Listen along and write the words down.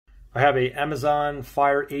I have a Amazon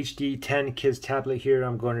Fire HD 10 Kids tablet here.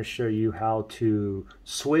 I'm going to show you how to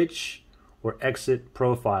switch or exit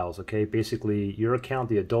profiles, okay? Basically, your account,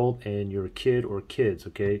 the adult, and your kid or kids,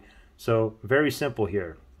 okay? So, very simple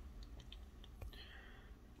here.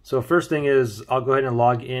 So first thing is, I'll go ahead and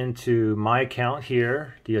log into my account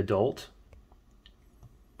here, the adult.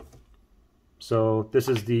 So this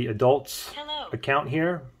is the adult's account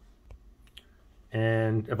here.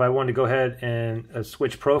 And if I want to go ahead and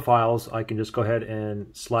switch profiles, I can just go ahead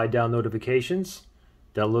and slide down notifications,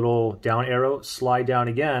 that little down arrow, slide down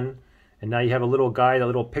again, and now you have a little guy, that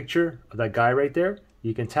little picture of that guy right there.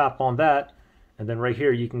 You can tap on that, and then right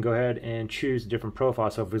here you can go ahead and choose a different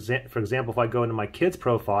profile. So for example, if I go into my kid's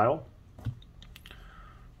profile,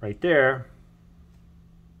 right there,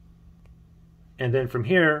 and then from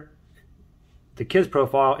here, the kids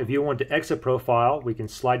profile, if you want to exit profile, we can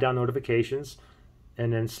slide down notifications,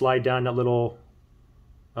 and then slide down that little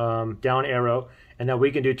down arrow, and now we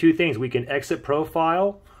can do two things. We can exit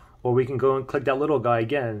profile, or we can go and click that little guy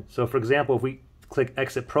again. So for example, if we click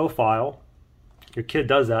exit profile, your kid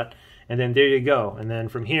does that, and then there you go. And then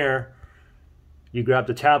from here, you grab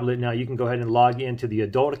the tablet. Now you can go ahead and log into the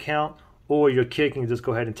adult account, or your kid can just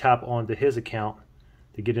go ahead and tap onto his account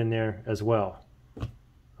to get in there as well.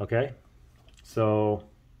 Okay, so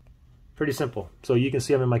pretty simple. So you can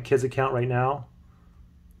see I'm in my kid's account right now.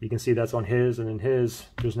 You can see that's on his, and in his,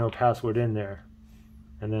 there's no password in there.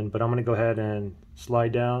 And then, but I'm gonna go ahead and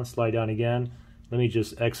slide down again. Let me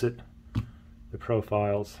just exit the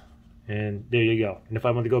profiles, and there you go. And if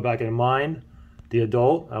I want to go back into mine, the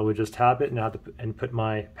adult, I would just tap it and put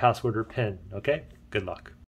my password or PIN. Okay, good luck.